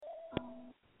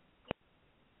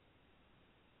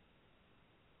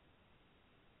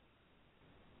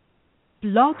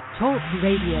Blog Talk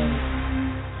Radio.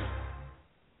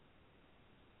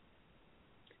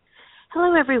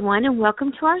 Hello, everyone, and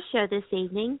welcome to our show this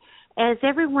evening. As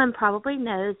everyone probably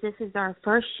knows, this is our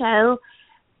first show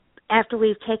after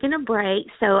we've taken a break,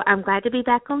 so I'm glad to be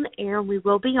back on the air. We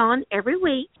will be on every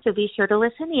week, so be sure to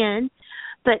listen in.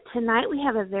 But tonight we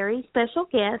have a very special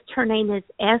guest. Her name is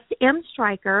S.M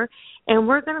Stryker, and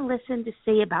we're going to listen to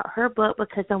see about her book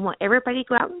because I want everybody to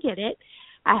go out and get it.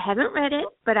 I haven't read it,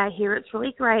 but I hear it's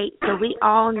really great, so we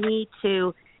all need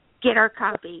to get our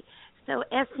copy. So,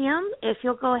 SM, if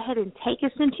you'll go ahead and take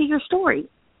us into your story.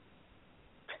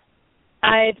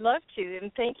 I'd love to,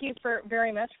 and thank you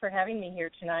very much for having me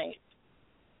here tonight.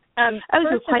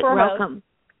 You're quite welcome.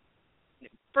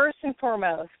 First and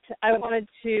foremost, I wanted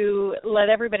to let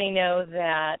everybody know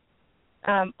that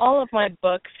all of my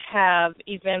books have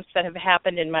events that have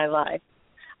happened in my life.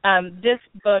 This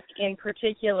book in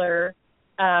particular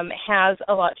has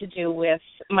a lot to do with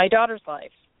my daughter's life.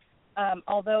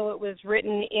 Although it was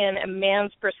written in a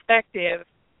man's perspective,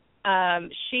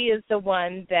 she is the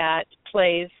one that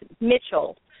plays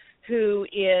Mitchell, who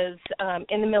is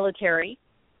in the military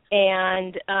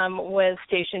and was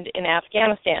stationed in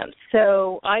Afghanistan.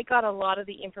 So I got a lot of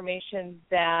the information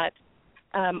that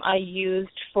I used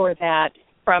for that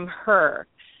from her.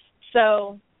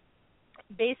 So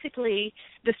basically,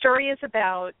 the story is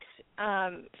about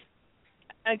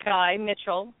a guy,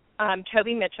 Mitchell,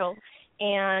 Toby Mitchell,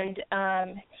 and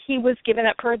he was given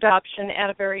up for adoption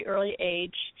at a very early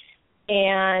age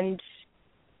and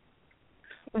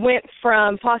went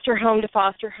from foster home to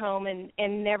foster home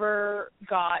and never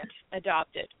got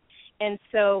adopted. And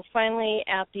so finally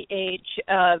at the age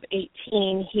of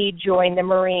 18, he joined the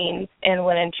Marines and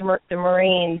went into the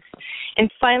Marines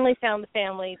and finally found the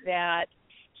family that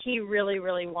he really,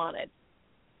 really wanted.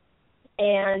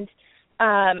 And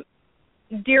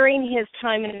during his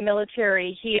time in the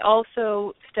military, he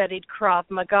also studied Krav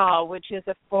Maga, which is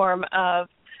a form of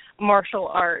martial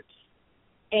arts.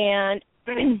 And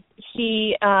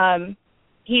he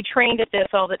trained at this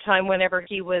all the time whenever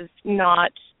he was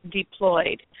not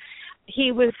deployed.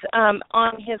 He was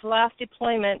on his last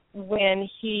deployment when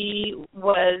he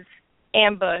was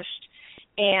ambushed,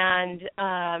 and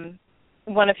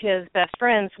one of his best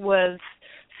friends was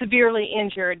severely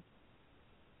injured.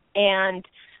 And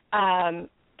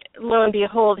lo and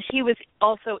behold, he was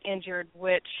also injured,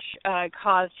 which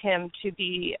caused him to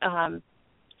be.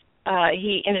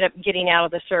 He ended up getting out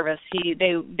of the service.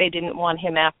 They didn't want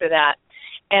him after that,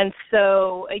 and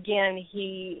so again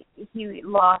he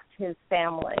lost his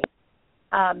family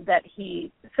that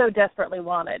he so desperately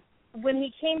wanted. When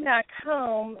he came back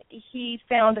home, he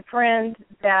found a friend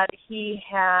that he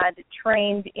had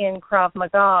trained in Krav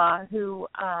Maga, who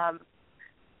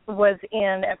was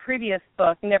in a previous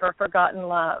book, Never Forgotten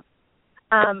Love.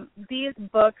 These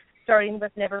books, starting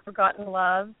with Never Forgotten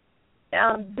Love,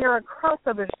 they're a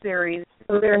crossover series,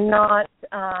 so they're not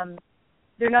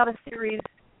a series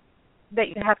that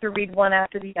you have to read one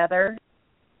after the other.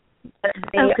 But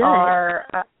they are,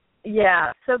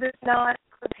 so there's not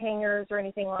cliffhangers or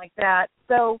anything like that.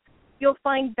 So you'll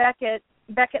find Beckett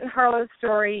and Harlow's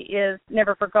story is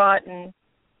Never Forgotten,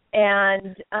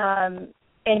 and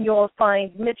you'll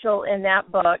find Mitchell in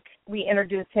that book. We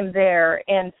introduce him there,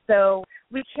 and so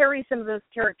we carry some of those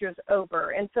characters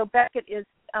over. And so Beckett is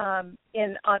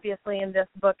obviously in this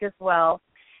book as well.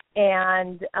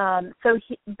 And so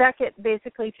Beckett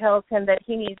basically tells him that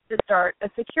he needs to start a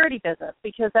security business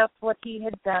because that's what he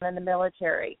had done in the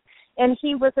military. And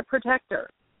he was a protector.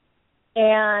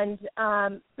 And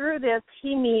through this,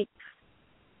 he meets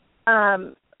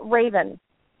Raven.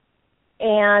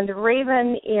 And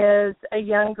Raven is a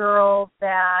young girl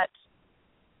that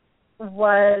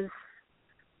was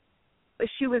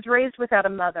raised without a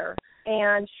mother,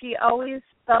 and she always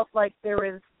felt like there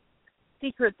was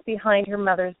secrets behind her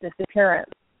mother's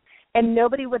disappearance, and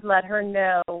nobody would let her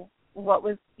know what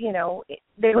was,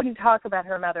 they wouldn't talk about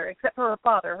her mother except for her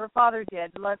father. Her father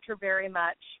loved her very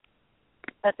much,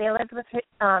 but they lived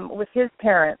with his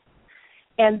parents,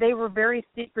 and they were very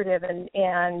secretive,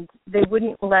 and they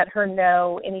wouldn't let her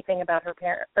know anything about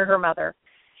her mother.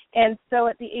 And so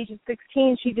at the age of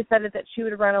 16, she decided that she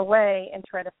would run away and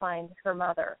try to find her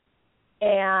mother.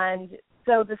 And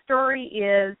so the story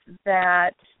is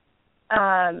that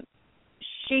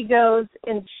she goes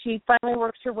and she finally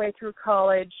works her way through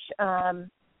college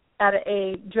at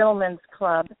a gentleman's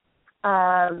club.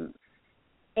 And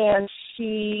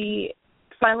she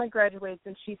finally graduates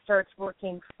and she starts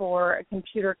working for a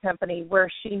computer company where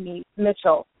she meets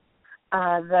Mitchell.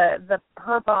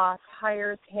 Her boss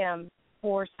hires him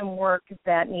for some work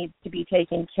that needs to be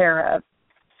taken care of.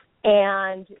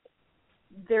 And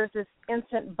there's this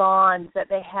instant bond that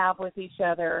they have with each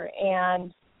other.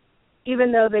 And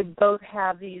even though they both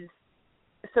have these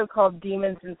so-called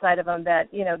demons inside of them that,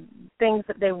 things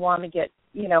that they want to get,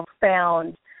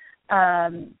 found,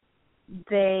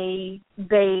 they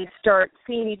start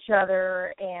seeing each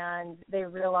other, and they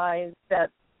realize that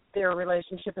their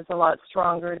relationship is a lot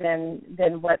stronger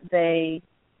than what they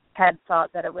had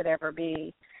thought that it would ever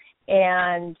be.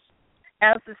 And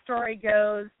as the story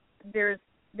goes, there's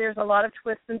a lot of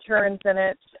twists and turns in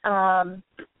it.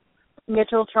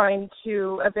 Mitchell trying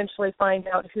to eventually find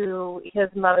out who his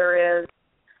mother is,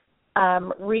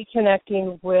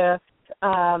 reconnecting with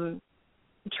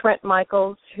Trent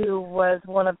Michaels, who was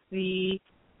one of the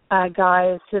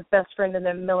guys, his best friend in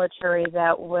the military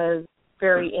that was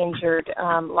very injured,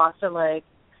 lost a leg.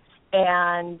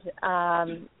 And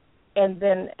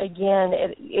then again,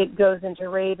 it goes into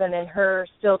Raven and her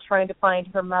still trying to find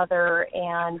her mother,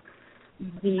 and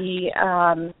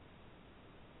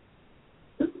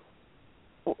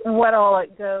what all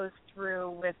it goes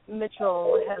through with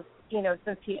Mitchell has,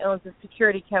 since he owns a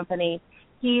security company,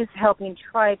 he's helping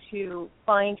try to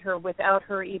find her without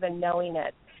her even knowing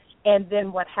it. And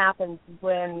then what happens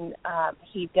when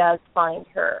he does find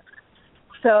her.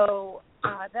 So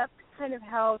that's kind of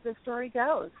how the story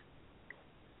goes.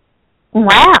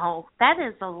 Wow, that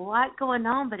is a lot going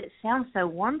on, but it sounds so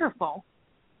wonderful.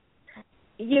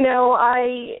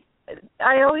 I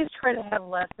always try to have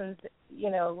lessons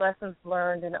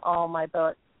learned in all my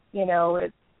books.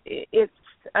 It's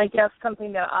I guess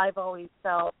something that I've always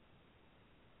felt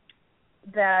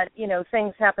that,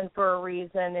 things happen for a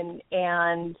reason,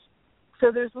 and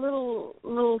so there's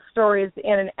little stories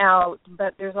in and out,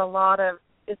 but there's a lot of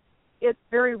it's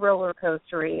very roller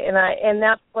coastery, and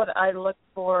that's what I look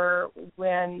for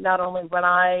when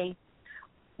I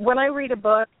read a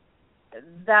book.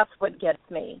 That's what gets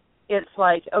me. It's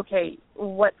like, okay,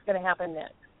 what's going to happen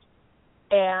next?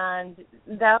 And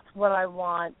that's what I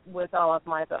want with all of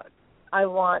my books. I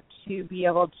want to be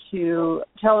able to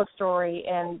tell a story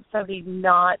and somebody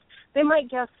they might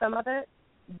guess some of it,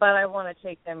 but I want to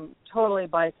take them totally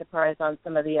by surprise on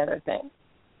some of the other things.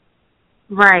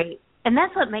 Right. And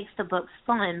that's what makes the books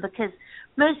fun, because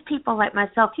most people like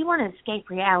myself, you want to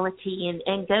escape reality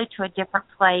and go to a different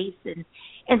place and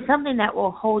something that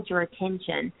will hold your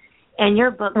attention. And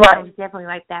your book sounds definitely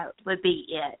like that would be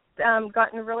it.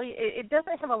 It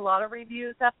doesn't have a lot of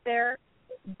reviews up there,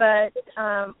 but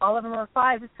all of them are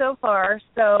 5 so far.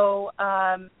 So,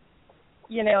 I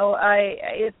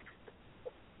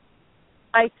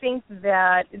think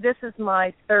that this is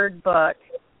my third book.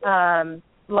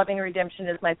 Loving Redemption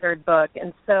is my third book,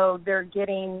 and so they're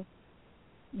getting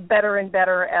better and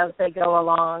better as they go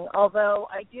along. Although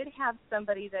I did have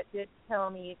somebody that did tell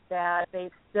me that they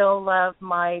still love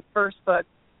my first book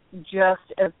just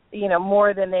as,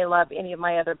 more than they love any of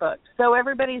my other books. So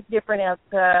everybody's different as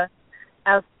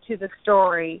to the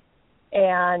story,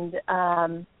 and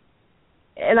I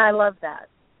love that.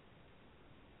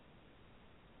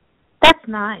 That's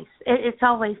nice. It's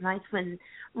always nice when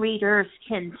readers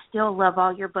can still love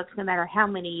all your books no matter how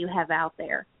many you have out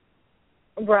there.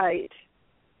 Right.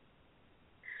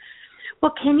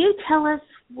 Well, can you tell us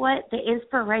what the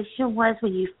inspiration was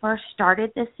when you first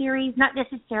started this series? Not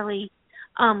necessarily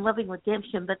Loving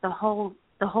Redemption, but the whole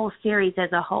series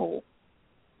as a whole.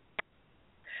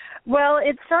 Well,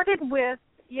 it started with,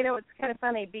 it's kind of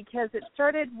funny because it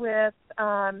started with,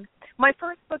 my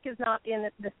first book is not in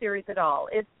the series at all.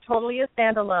 It's totally a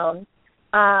standalone,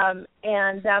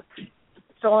 and that's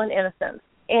Stolen Innocence.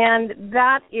 And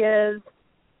that was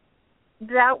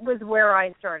where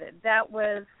I started. That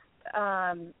was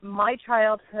my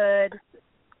childhood.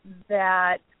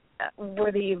 That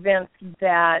were the events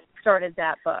that started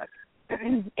that book.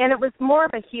 And it was more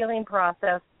of a healing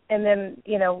process. And then,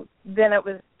 then it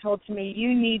was told to me,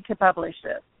 you need to publish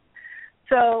this.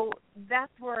 So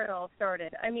that's where it all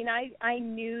started. I mean, I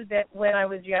knew that when I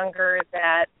was younger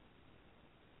that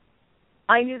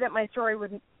I knew that my story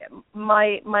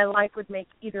my life would make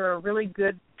either a really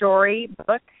good story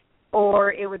book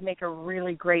or it would make a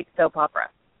really great soap opera.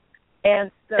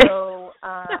 And so,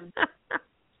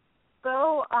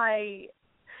 I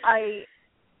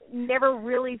never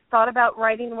really thought about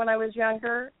writing when I was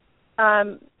younger.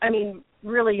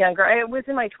 Really younger. I was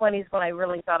in my 20s when I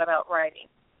really thought about writing.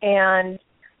 And,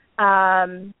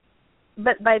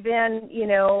 but by then,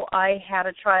 I had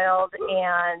a child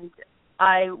and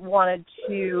I wanted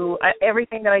to,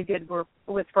 everything that I did was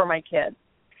for my kids.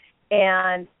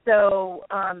 And so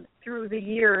through the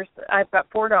years, I've got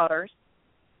 4 daughters.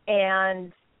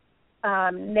 And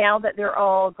now that they're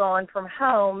all gone from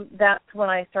home, that's when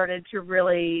I started to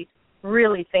really,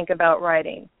 really think about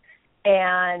writing.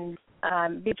 And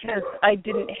because I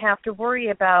didn't have to worry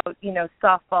about,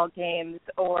 softball games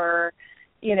or,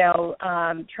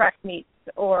 track meets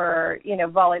or,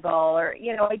 volleyball or,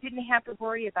 I didn't have to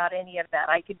worry about any of that.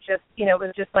 I could just, it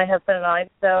was just my husband and I.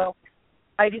 So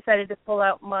I decided to pull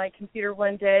out my computer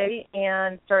one day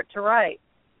and start to write.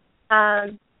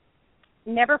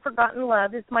 Never Forgotten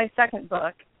Love is my second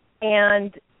book,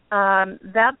 and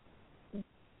that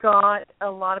got a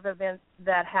lot of events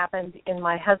that happened in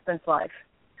my husband's life.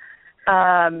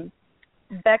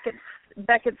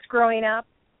 Beckett's growing up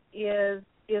is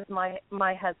my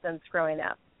husband's growing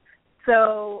up.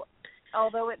 So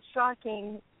although it's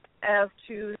shocking as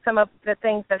to some of the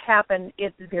things that happened,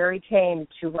 it's very tame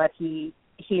to what he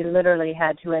literally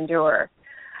had to endure.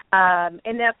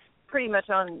 And that's pretty much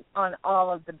on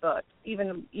all of the books,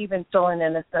 even Stolen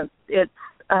Innocence.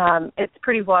 It's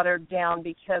pretty watered down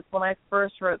because when I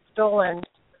first wrote Stolen,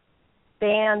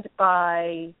 banned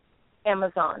by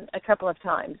Amazon a couple of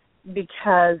times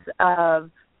because of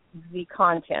the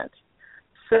content.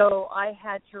 So I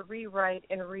had to rewrite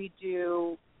and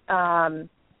redo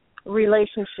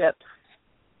relationships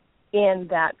in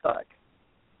that book.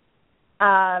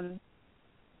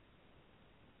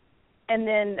 And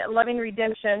then Loving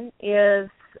Redemption is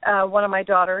one of my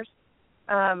daughter's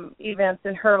events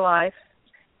in her life.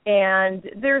 And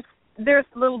there's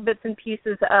little bits and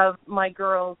pieces of my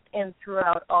girls in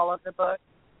throughout all of the books.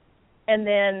 And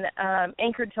then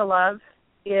Anchored to Love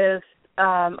is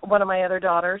one of my other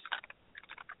daughters.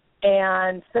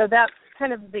 And so that's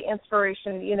kind of the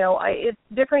inspiration. It's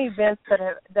different events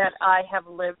that I have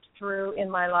lived through in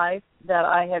my life that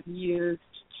I have used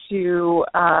to,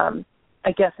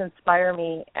 inspire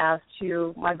me as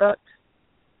to my books.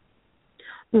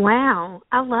 Wow,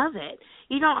 I love it.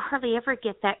 You don't hardly ever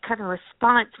get that kind of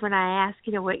response when I ask,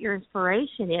 what your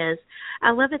inspiration is.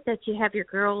 I love it that you have your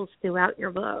girls throughout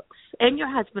your books, and your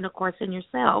husband, of course, and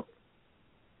yourself.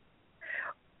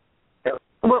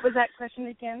 What was that question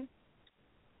again?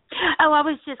 Oh, I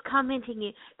was just complimenting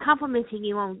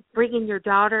you on bringing your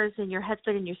daughters and your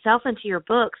husband and yourself into your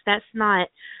books. That's not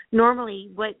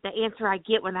normally what the answer I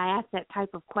get when I ask that type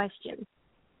of question.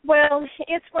 Well,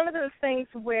 it's one of those things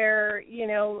where,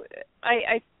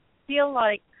 I feel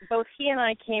like both he and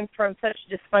I came from such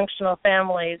dysfunctional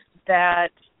families that,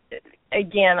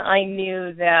 again, I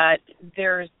knew that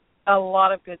there's a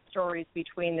lot of good stories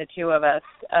between the two of us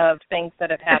of things that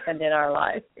have happened in our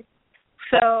life.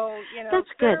 So, that's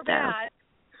good, though. Bad,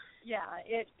 yeah,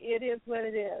 it is what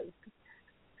it is.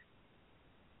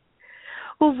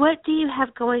 Well, what do you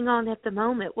have going on at the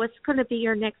moment? What's going to be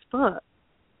your next book?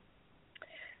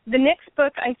 The next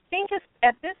book, I think,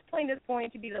 at this point is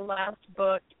going to be the last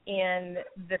book in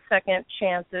the Second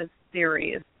Chances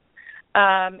series.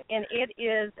 And it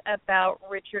is about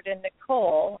Richard and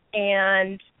Nicole.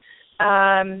 And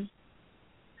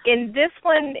in this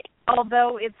one,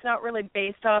 although it's not really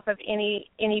based off of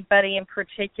anybody in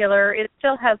particular, it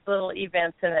still has little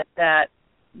events in it that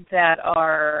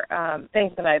are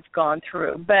things that I've gone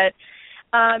through. But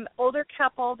older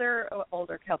couple,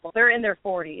 they're in their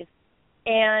 40s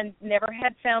and never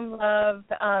had found love,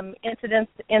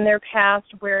 incidents in their past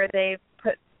where they've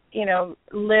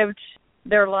lived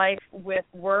their life with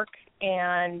work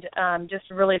and just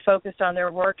really focused on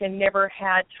their work and never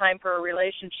had time for a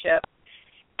relationship.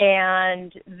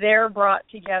 And they're brought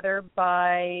together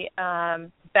by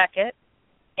Beckett,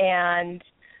 and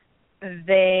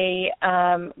they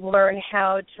learn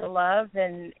how to love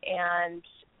and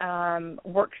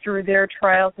work through their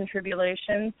trials and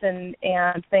tribulations and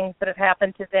things that have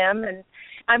happened to them. And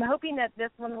I'm hoping that this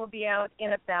one will be out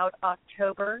in about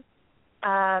October.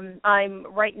 I'm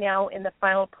right now in the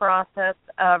final process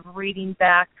of reading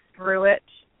back through it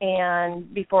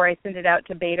and before I send it out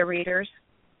to beta readers.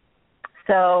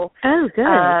 So,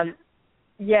 good.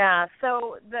 Yeah,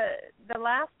 so the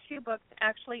last two books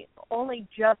actually only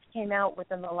just came out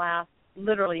within the last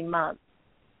literally month.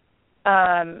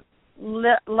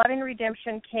 Loving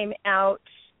Redemption came out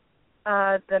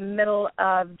the middle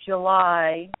of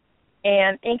July,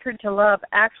 and Anchored to Love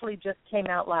actually just came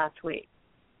out last week.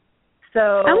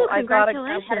 So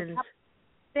congratulations.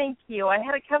 Thank you. I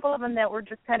had a couple of them that were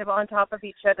just kind of on top of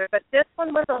each other, but this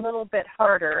one was a little bit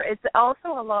harder. It's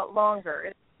also a lot longer.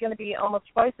 It's going to be almost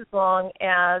twice as long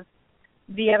as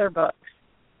the other books.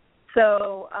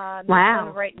 So wow. This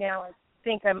one right now, I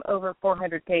think I'm over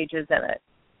 400 pages in it.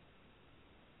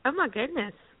 Oh, my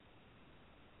goodness.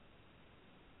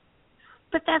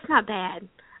 But that's not bad.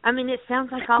 I mean, it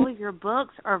sounds like all of your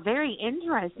books are very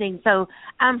interesting, so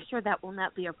I'm sure that will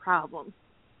not be a problem.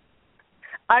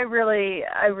 I really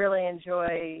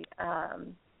enjoy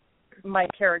my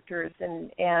characters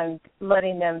and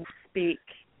letting them speak,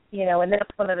 and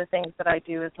that's one of the things that I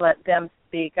do is let them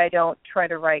speak. I don't try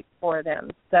to write for them.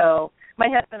 So my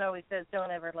husband always says,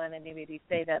 don't ever let anybody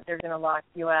say that. They're going to lock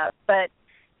you up. But,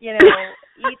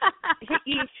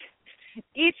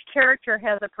 each character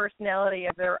has a personality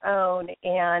of their own,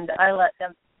 and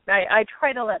I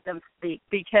try to let them speak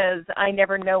because I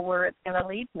never know where it's going to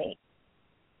lead me.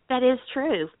 That is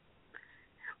true.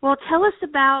 Well, tell us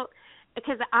about,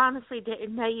 because I honestly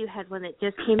didn't know you had one that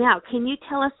just came out. Can you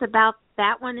tell us about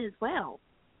that one as well?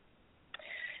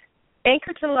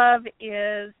 Anchor to Love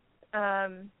is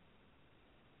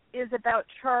about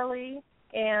Charlie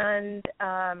and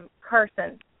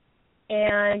Carson.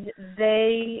 And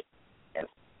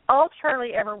all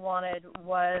Charlie ever wanted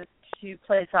was to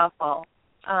play softball.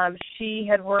 She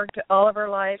had worked all of her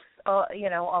life, all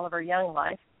of her young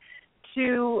life,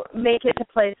 to make it to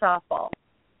play softball.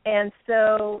 And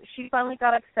so she finally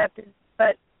got accepted,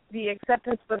 but the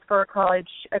acceptance was for a college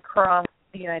across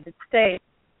the United States.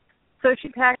 So she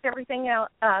packed everything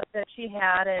up that she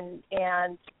had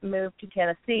and moved to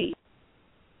Tennessee.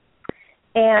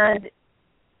 And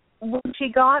when she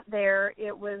got there,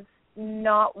 it was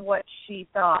not what she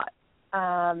thought.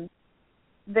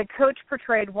 The coach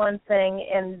portrayed one thing,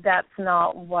 and that's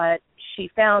not what she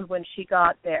found when she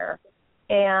got there.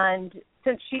 And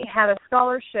since she had a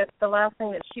scholarship, the last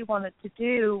thing that she wanted to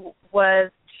do was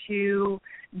to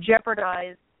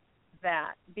jeopardize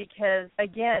that because,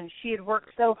 again, she had worked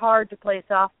so hard to play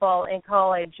softball in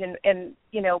college and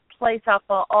play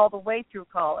softball all the way through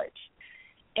college.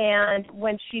 And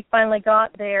when she finally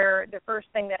got there, the first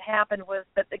thing that happened was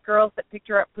that the girls that picked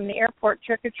her up from the airport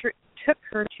took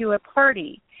her to a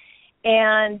party.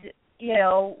 And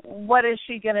what is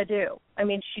she going to do? I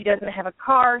mean, she doesn't have a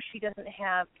car. She doesn't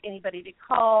have anybody to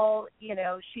call.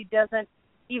 She doesn't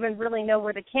even really know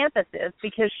where the campus is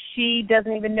because she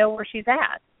doesn't even know where she's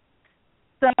at.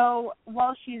 So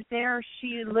while she's there,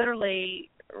 she literally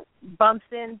bumps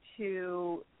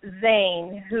into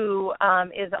Zane, who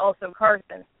is also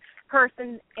Carson.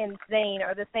 Carson and Zane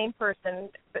are the same person.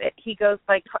 He goes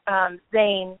by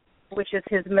Zane, which is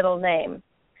his middle name.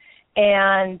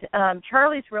 And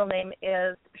Charlie's real name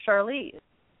is Charlize.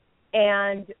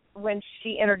 And when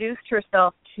she introduced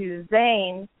herself to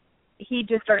Zane, he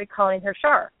just started calling her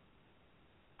Char.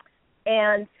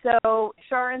 And so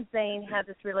Char and Zane had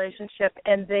this relationship,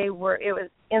 and it was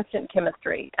instant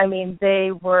chemistry. I mean,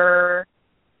 they were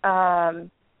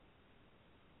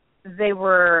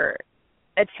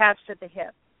attached at the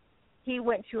hip. He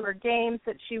went to her games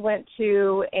that she went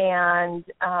to, and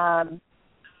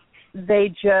they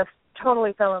just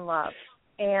totally fell in love.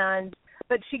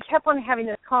 But she kept on having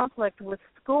this conflict with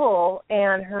school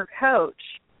and her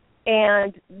coach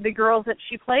and the girls that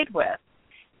she played with.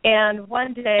 And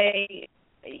one day,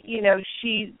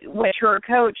 she went to her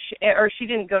coach, or she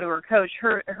didn't go to her coach.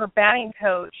 Her batting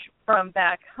coach from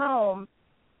back home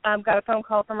got a phone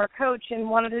call from her coach and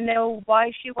wanted to know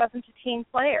why she wasn't a team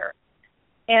player.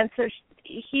 And so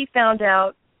he found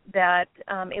out that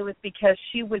it was because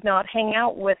she would not hang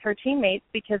out with her teammates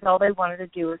because all they wanted to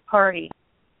do was party.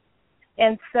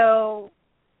 And so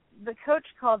the coach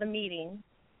called a meeting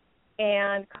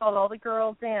and called all the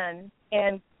girls in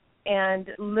and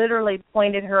literally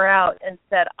pointed her out and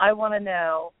said, I want to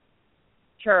know,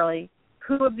 Charlie,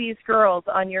 who of these girls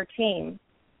on your team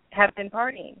have been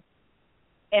partying?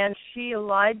 And she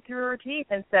lied through her teeth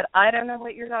and said, I don't know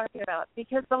what you're talking about,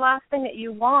 because the last thing that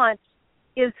you want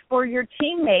is for your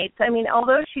teammates. I mean,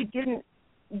 although she didn't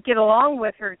get along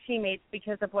with her teammates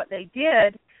because of what they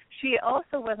did, she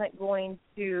also wasn't going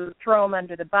to throw them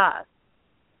under the bus.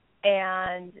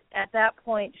 And at that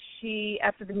point,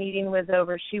 after the meeting was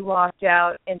over, she walked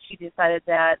out and she decided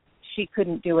that she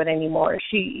couldn't do it anymore.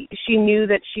 She knew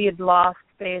that she had lost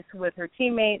face with her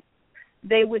teammates.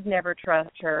 They would never trust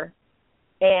her,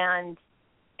 and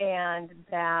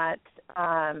that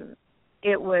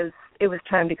it was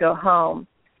time to go home.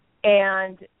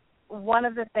 And one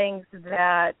of the things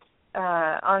that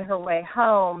on her way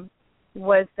home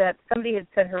was that somebody had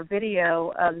sent her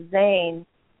video of Zane,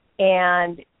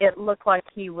 and it looked like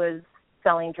he was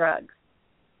selling drugs.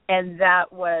 And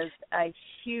that was a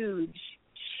huge,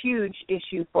 huge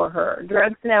issue for her.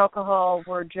 Drugs and alcohol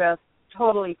were just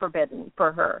totally forbidden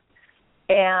for her.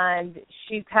 And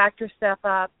she packed her stuff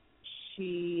up.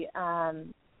 She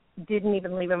didn't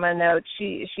even leave him a note.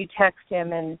 She texted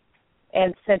him and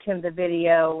sent him the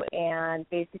video and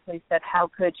basically said,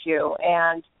 how could you?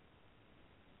 And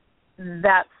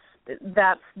that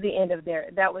was the end of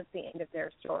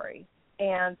their story.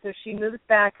 And so she moves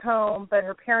back home, but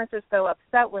her parents are so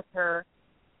upset with her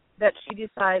that she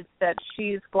decides that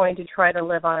she's going to try to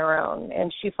live on her own.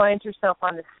 And she finds herself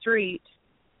on the street,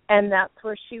 and that's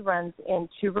where she runs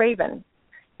into Raven.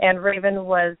 And Raven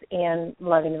was in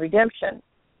Loving Redemption.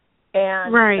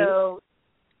 And so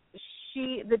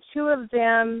the two of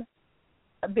them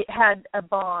had a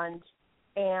bond,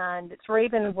 and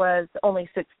Raven was only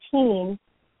 16,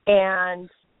 and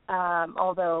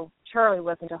although Charlie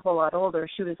wasn't a whole lot older,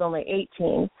 she was only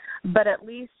 18, but at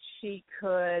least she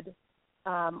could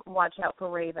watch out for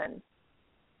Raven.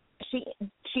 She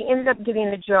ended up getting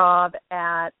a job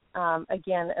at,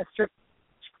 again, a strip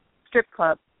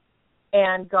club,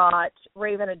 and got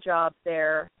Raven a job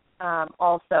there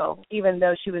also. Even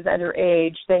though she was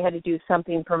underage, they had to do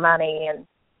something for money,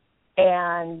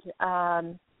 and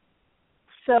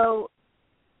so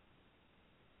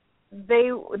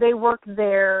they worked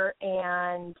there,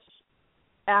 and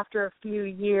after a few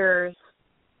years,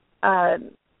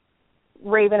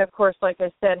 Raven, of course, like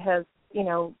I said, has,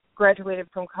 graduated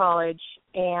from college,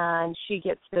 and she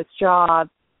gets this job,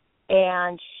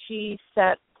 and she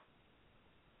sets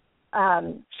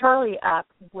Charlie up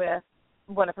with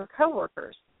one of her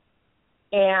coworkers,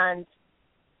 and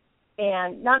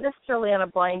not necessarily on a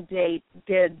blind date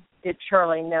did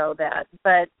Charlie know that,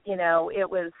 but it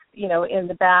was in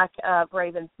the back of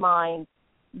Raven's mind,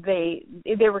 they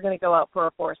were going to go out for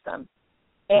a foursome,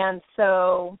 and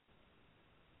so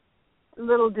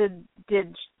little did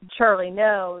Charlie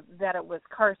know that it was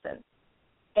Carson,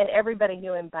 and everybody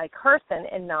knew him by Carson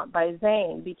and not by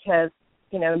Zane, because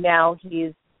now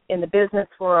he's in the business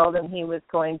world and he was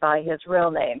going by his real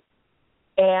name,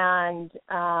 and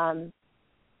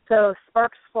so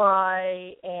sparks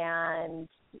fly, and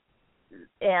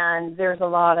there's a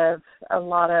lot of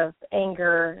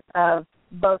anger of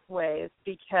both ways,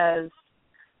 because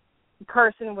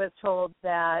Carson was told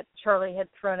that Charlie had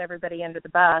thrown everybody under the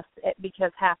bus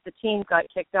because half the team got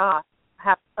kicked off.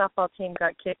 Half the softball team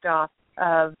got kicked off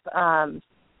of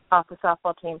off the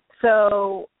softball team.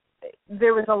 So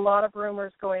there was a lot of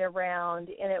rumors going around,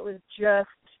 and it was just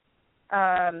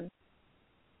a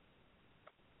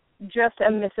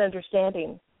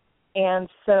misunderstanding. And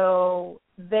so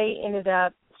they ended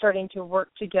up starting to work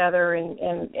together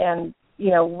and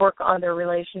work on their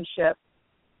relationship.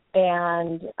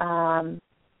 And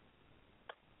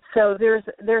so there's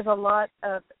a lot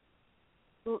of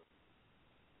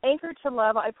Anchored to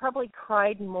Love. I probably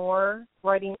cried more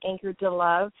writing Anchored to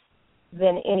Love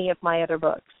than any of my other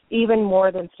books, even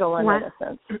more than Stolen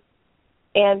Innocence.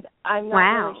 And I'm not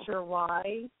really sure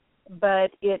why,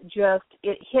 but it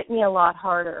hit me a lot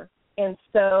harder. And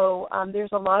so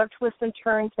there's a lot of twists and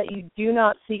turns that you do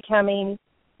not see coming.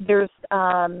 There's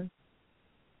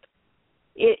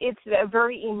it's a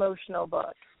very emotional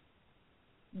book,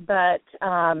 but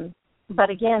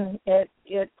again, it's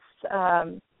a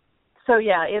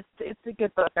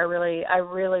good book. I really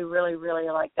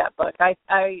like that book. I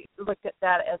looked at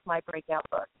that as my breakout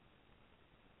book.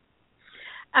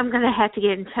 I'm gonna have to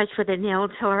get in touch with Anil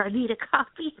and tell her I need a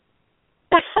copy.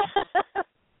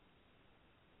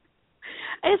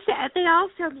 They all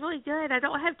sound really good. I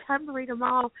don't have time to read them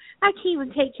all. I can't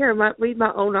even take care of read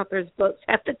my own author's books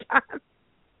half the time.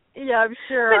 Yeah, I'm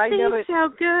sure. But I know they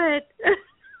sound good.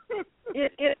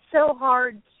 It's so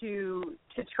hard to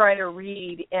try to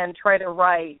read and try to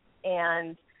write,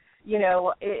 and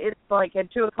it's like at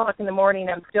 2:00 in the morning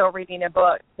I'm still reading a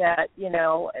book that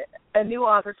a new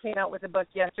author came out with a book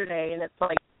yesterday, and it's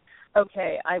like,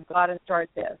 okay, I've got to start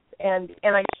this, and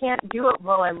I can't do it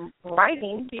while I'm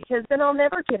writing, because then I'll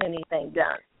never get anything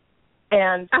done.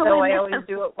 And so I always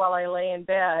do it while I lay in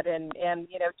bed, and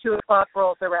 2:00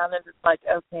 rolls around, and it's like,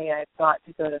 okay, I've got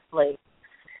to go to sleep.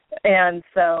 And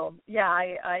so, yeah,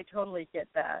 I totally get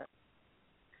that.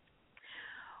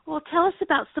 Well, tell us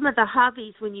about some of the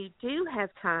hobbies when you do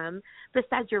have time,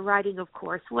 besides your writing, of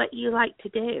course, what you like to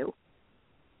do.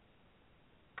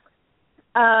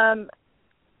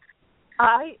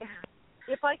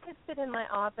 If I could sit in my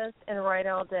office and write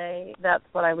all day, that's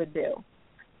what I would do.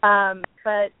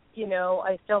 But,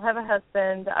 I still have a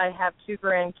husband. I have 2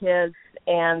 grandkids.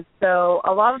 And so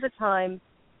a lot of the time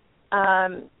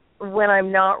when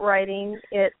I'm not writing,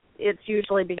 it's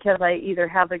usually because I either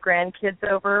have the grandkids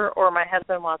over or my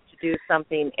husband wants to do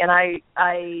something. And I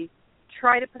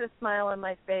try to put a smile on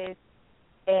my face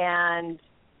and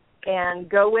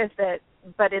go with it.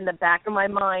 But in the back of my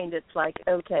mind, it's like,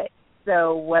 okay,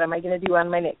 so what am I going to do on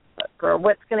my next book, or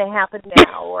what's going to happen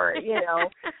now, or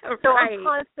So I'm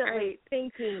constantly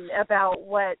thinking about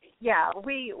what. Yeah,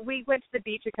 we went to the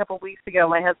beach a couple weeks ago,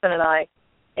 my husband and I,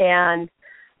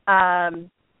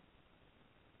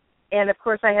 and of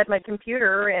course I had my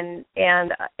computer and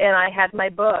I had my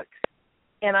books,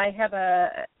 and I have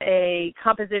a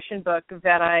composition book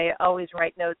that I always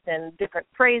write notes in, different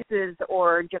phrases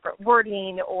or different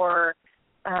wording or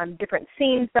different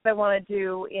scenes that I want to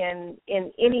do in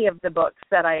any of the books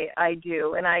that I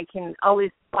do. And I can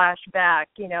always flash back,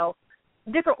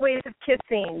 different ways of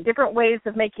kissing, different ways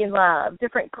of making love,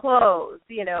 different clothes,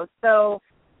 So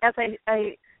as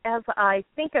I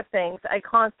think of things, I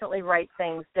constantly write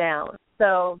things down.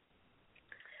 So,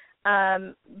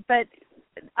 but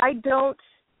I don't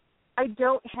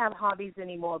have hobbies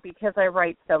anymore because I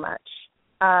write so much.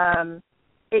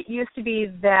 It used to be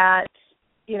that,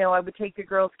 I would take the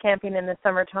girls camping in the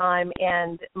summertime,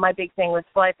 and my big thing was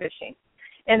fly fishing.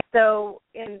 And so,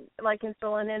 in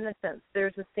Stolen Innocence,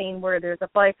 there's a scene where there's a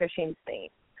fly fishing scene,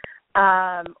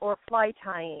 or fly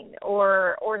tying,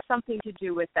 or something to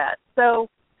do with that. So,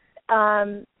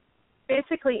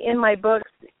 basically, in my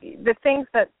books, the things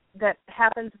that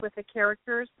happens with the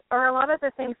characters are a lot of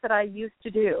the things that I used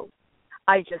to do.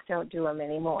 I just don't do them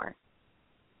anymore.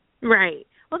 Right.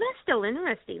 Well, that's still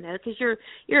interesting, though, because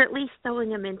you're at least throwing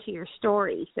them into your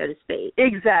story, so to speak.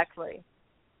 Exactly.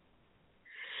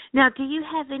 Now, do you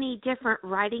have any different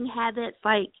writing habits?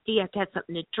 Like, do you have to have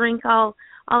something to drink all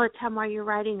the time while you're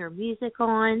writing, or music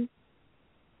on?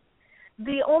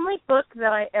 The only book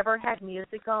that I ever had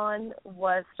music on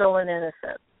was Stolen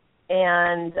Innocence,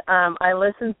 and I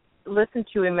listened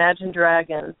to Imagine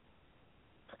Dragons,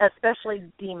 especially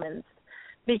Demons,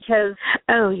 because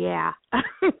oh yeah,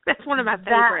 that's one of my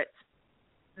favorites.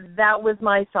 That was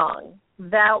my song.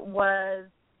 That was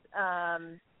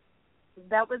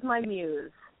my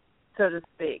muse, so to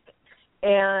speak,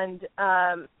 and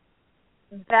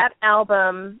that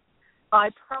album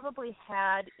I probably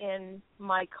had in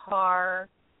my car,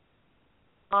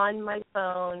 on my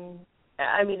phone.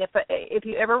 I mean, if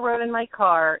you ever rode in my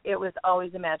car, it was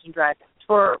always Imagine Dragons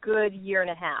for a good year and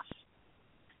a half.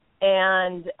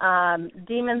 And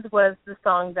Demons was the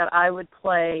song that I would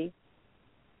play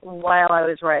while I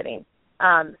was writing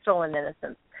Stolen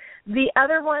Innocence. The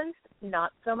other ones,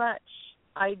 not so much.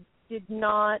 I didn't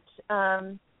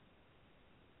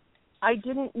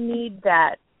need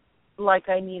that like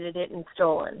I needed it in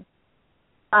Stolen.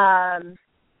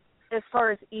 As far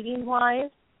as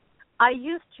eating-wise, I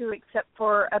used to, except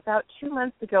for about 2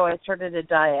 months ago, I started a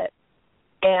diet.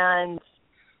 And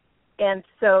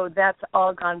so that's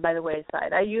all gone by the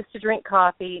wayside. I used to drink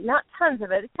coffee, not tons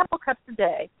of it, a couple cups a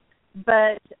day.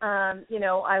 But,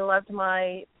 I loved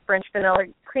my French vanilla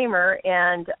creamer,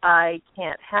 and I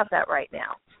can't have that right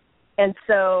now. And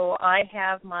so I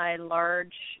have my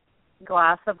large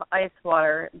glass of ice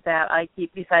water that I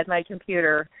keep beside my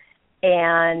computer,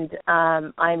 and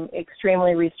I'm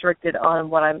extremely restricted on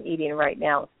what I'm eating right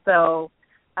now. So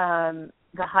the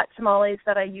hot tamales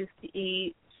that I used to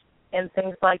eat and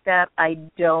things like that, I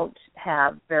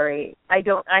haven't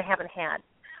had.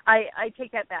 I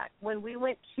take that back. When we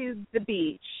went to the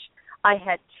beach, I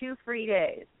had 2 free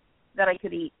days that I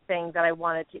could eat things that I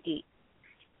wanted to eat.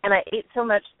 And I ate so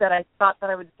much that I thought that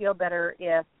I would feel better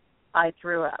if I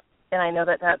threw up. And I know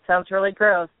that sounds really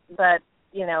gross, but,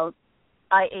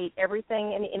 I ate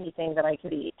everything and anything that I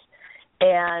could eat.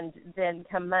 And then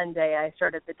come Monday, I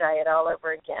started the diet all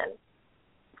over again.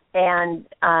 And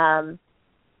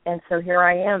so here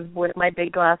I am with my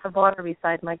big glass of water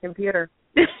beside my computer.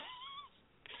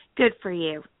 Good for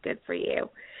you. Good for you.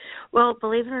 Well,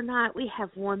 believe it or not, we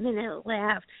have 1 minute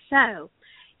left. So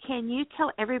can you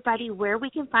tell everybody where we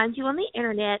can find you on the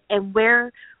Internet and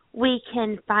where we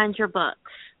can find your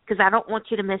books? Because I don't want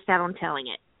you to miss out on telling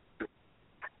it.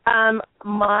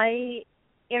 My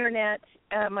Internet,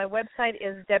 my website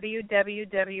is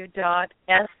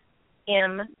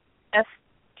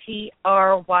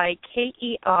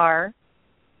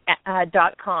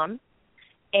www.smstryker.com,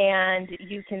 and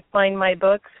you can find my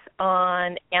books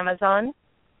on Amazon,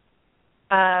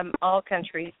 all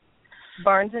countries,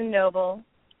 Barnes and Noble,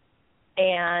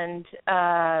 and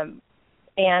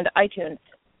iTunes.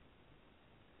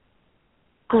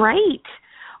 Great.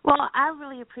 Well, I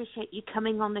really appreciate you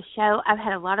coming on the show. I've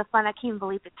had a lot of fun. I can't even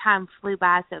believe the time flew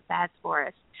by so fast for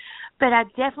us. But I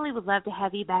definitely would love to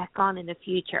have you back on in the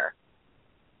future.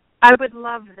 I would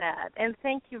love that. And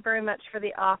thank you very much for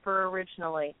the offer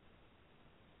originally.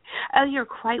 Oh, you're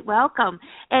quite welcome.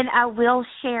 And I will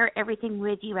share everything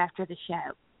with you after the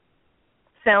show.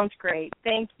 Sounds great.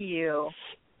 Thank you.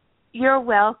 You're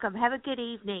welcome. Have a good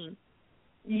evening.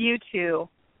 You too.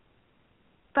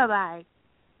 Bye-bye.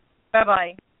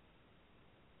 Bye-bye.